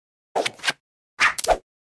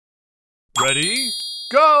Ready,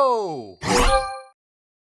 go!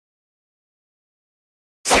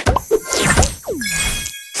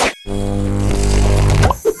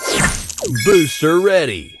 Booster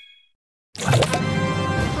ready.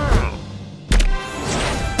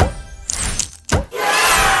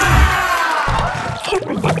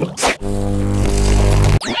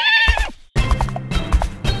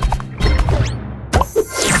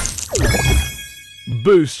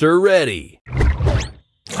 Booster ready.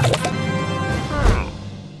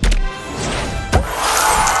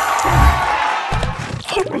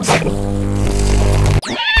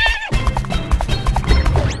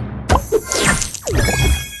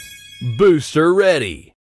 Booster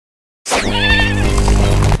ready.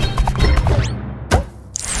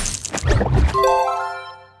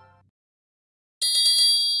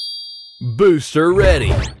 Booster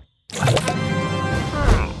ready.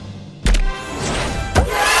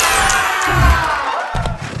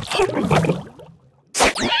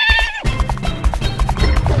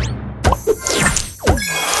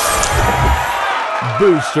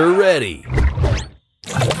 Booster ready.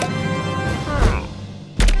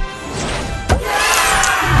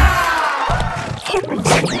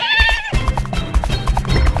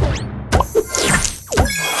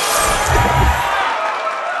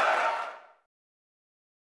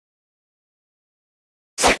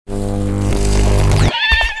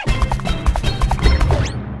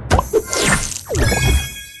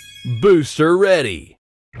 Booster ready.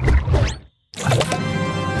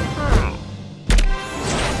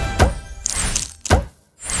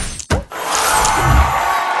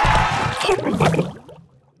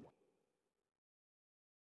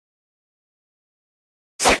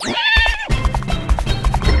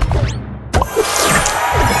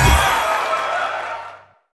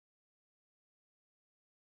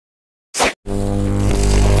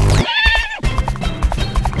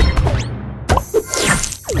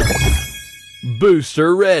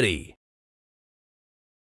 Booster ready.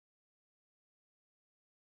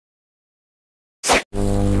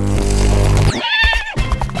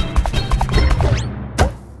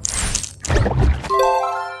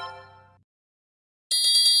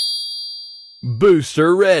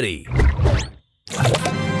 Booster ready.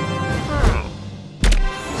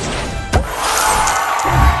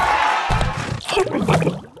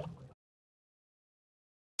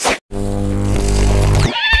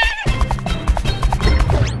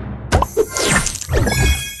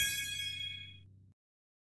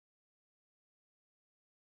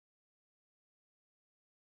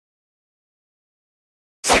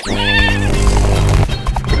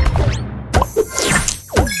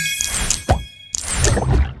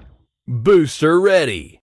 Booster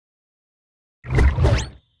ready.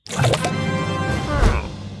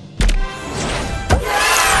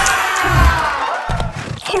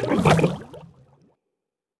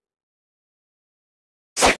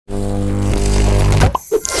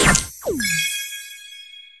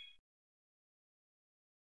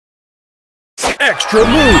 Extra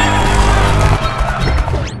move!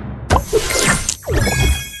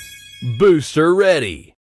 Booster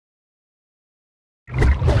ready.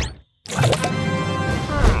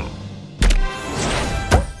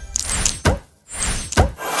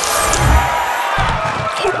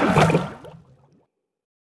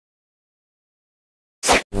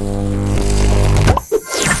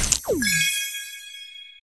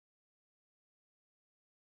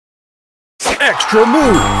 Extra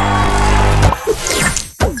move!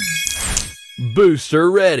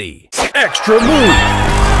 Booster ready. Extra move!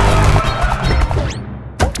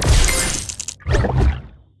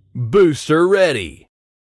 Booster ready.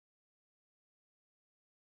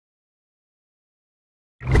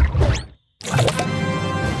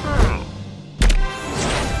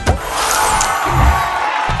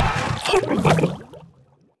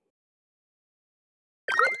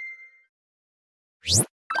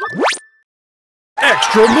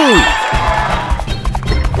 Extra move!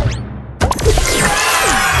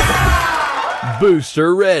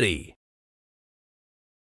 Booster ready.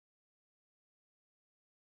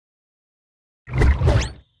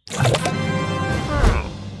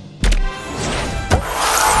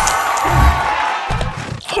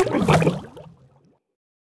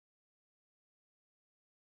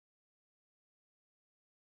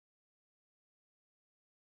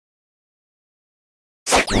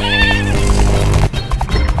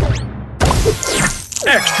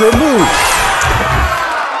 Extra move!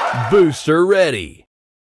 Booster ready.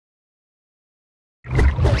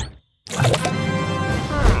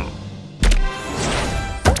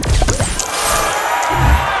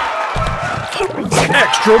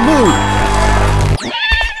 Extra move!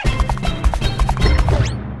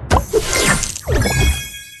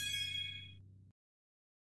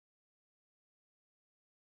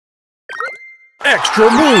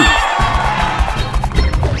 Extra move.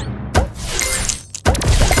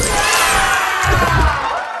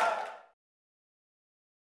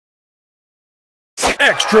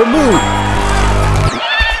 Extra move.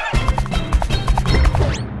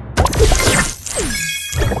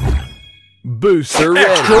 Booster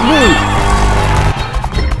Extra ready. move.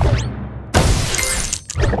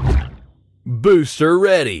 Booster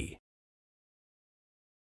ready.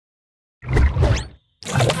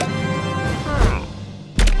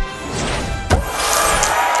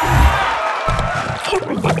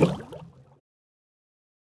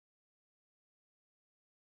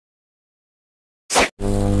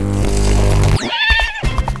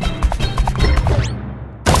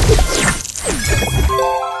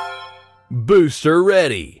 Booster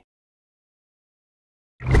ready.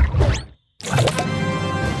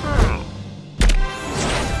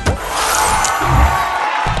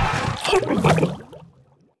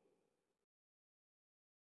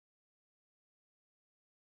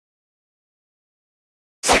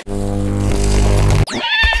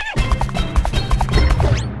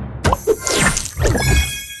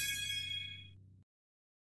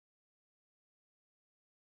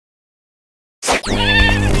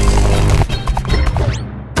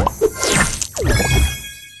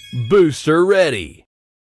 Booster ready.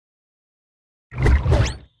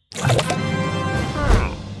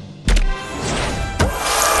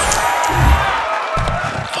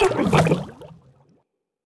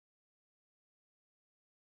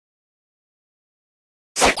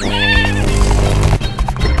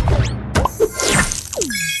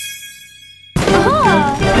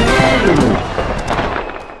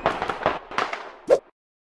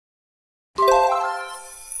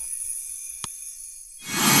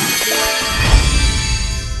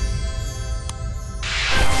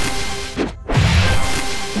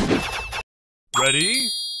 Ready?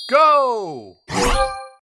 Go!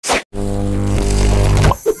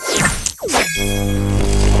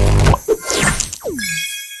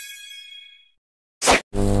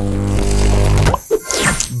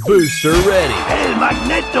 Booster ready. ¡El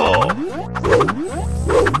magneto!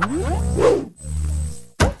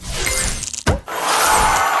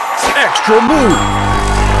 Extra move.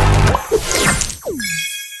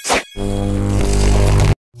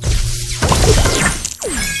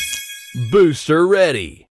 Booster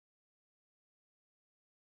ready.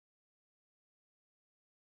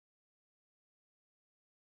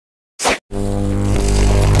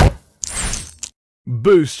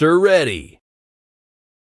 Booster ready.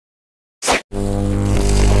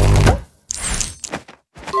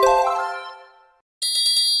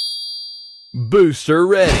 Booster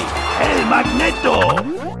ready. ¡El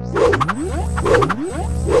magneto!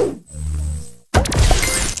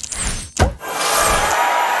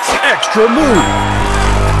 Extra move.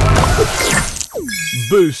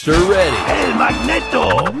 Booster ready. ¡El magneto!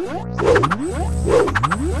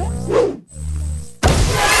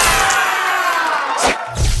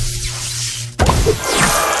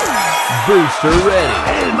 Booster ready.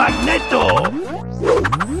 ¡El magneto!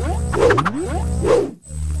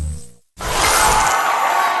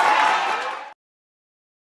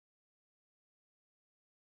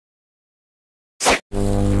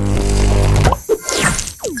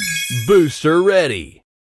 Booster ready.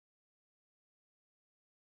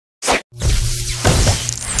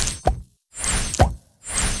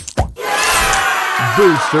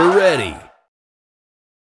 Booster ready.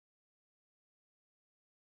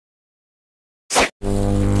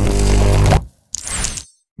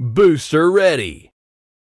 Booster ready.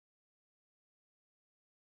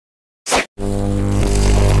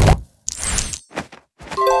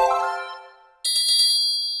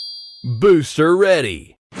 Booster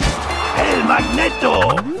ready. ¡El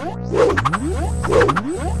magneto!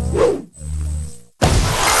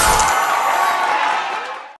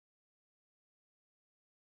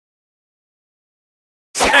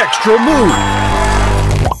 Extra move.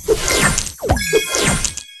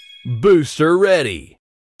 Booster ready.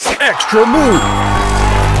 Extra move.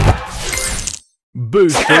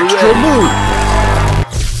 Booster Extra ready. move.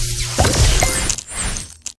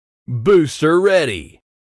 Booster ready.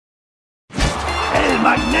 ¡El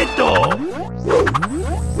magneto!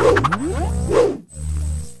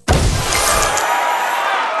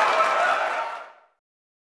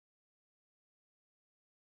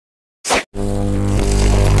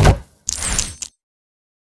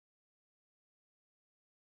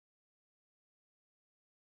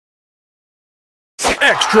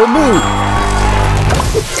 Extra move.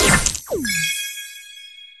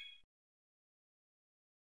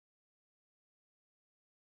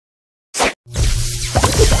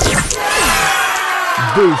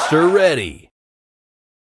 Booster ready.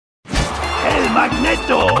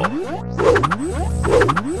 Magneto!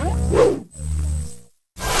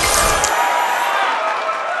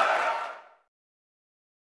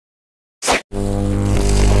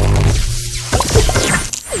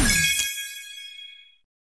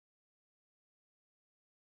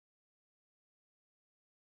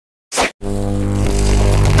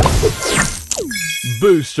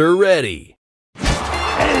 Booster ready.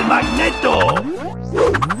 El Magneto!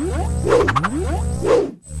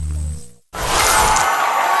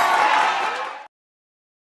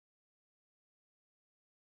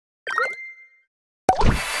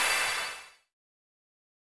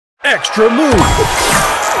 Extra move!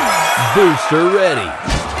 Booster ready.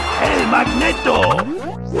 El Magneto!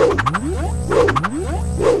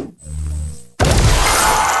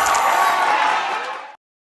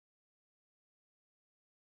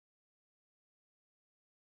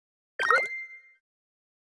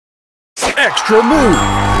 Extra move!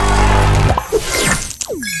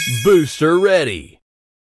 Booster ready.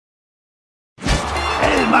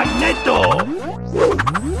 El Magneto!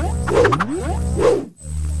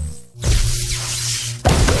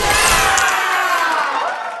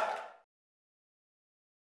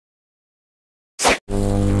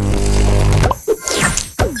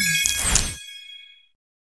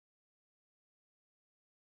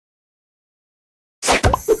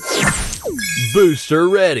 Booster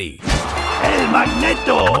ready. El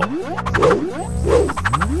Magneto!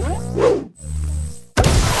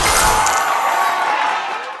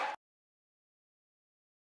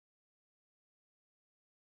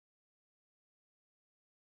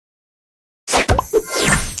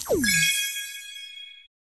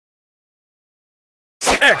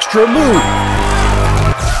 Extra move!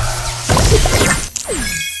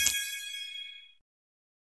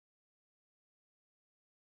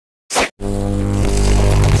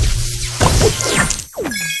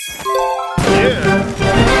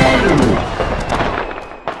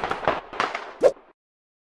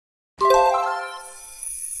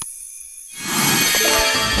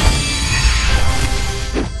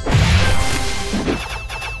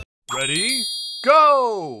 Ready?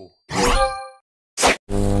 Go!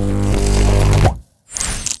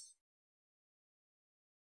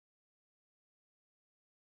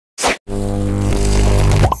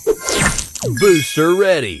 Booster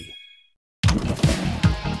ready.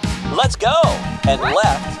 Let's go! And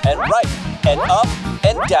left and right and up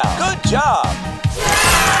and down. Good job!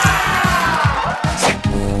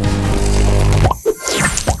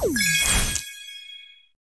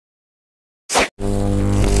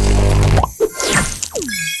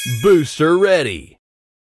 Booster ready.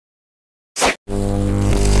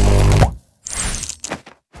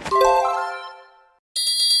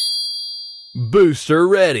 Booster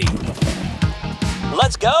ready.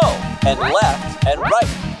 Let's go! And left and right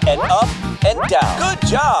and up and down. Good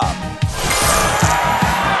job!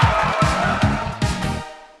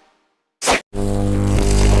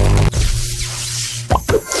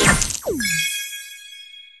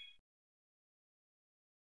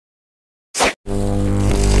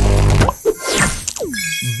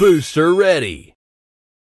 Booster ready.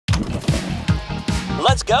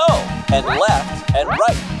 Let's go! And left and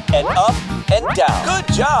right and up and down.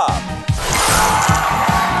 Good job!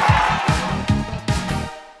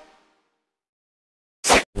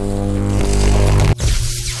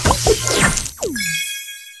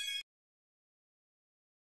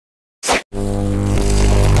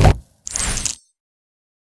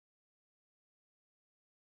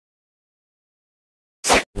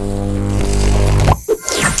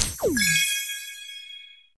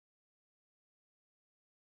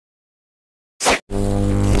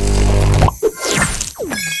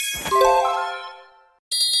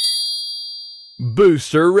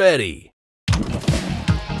 Booster ready.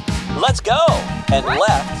 Let's go! And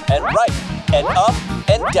left and right and up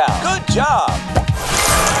and down. Good job!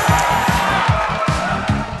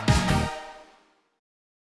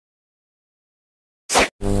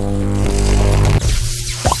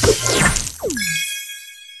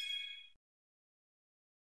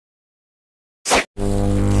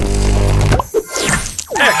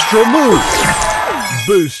 Extra move!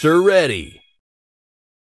 Booster ready.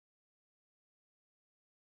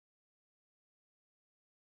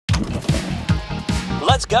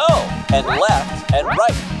 Let's go! And left and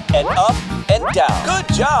right and up and down.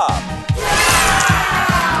 Good job!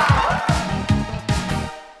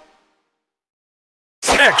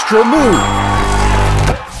 Extra move!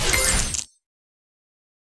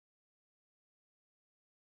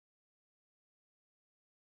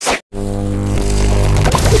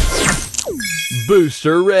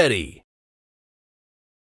 Booster ready.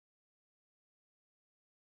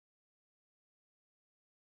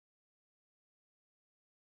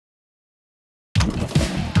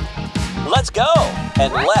 Let's go!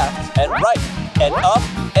 And left and right and up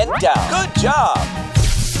and down. Good job!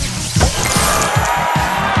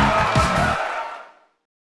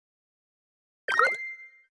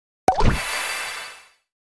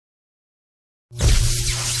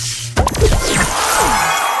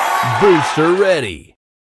 Booster ready.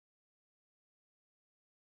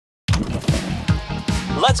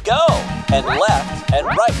 Let's go! And left and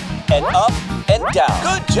right and up and down.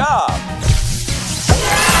 Good job!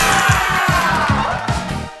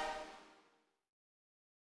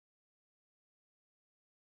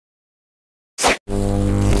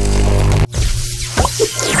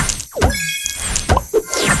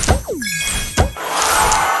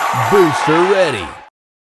 Booster ready.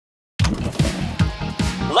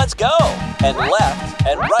 Let's go! And left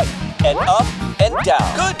and right and up and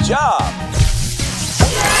down. Good job!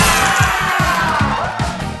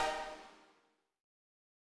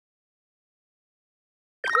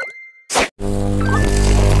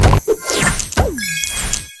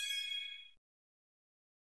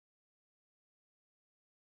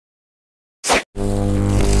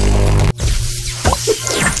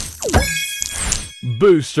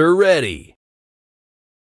 Booster ready.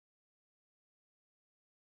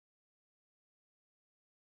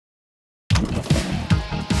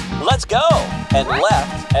 Let's go! And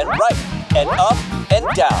left and right and up and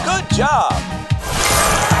down. Good job!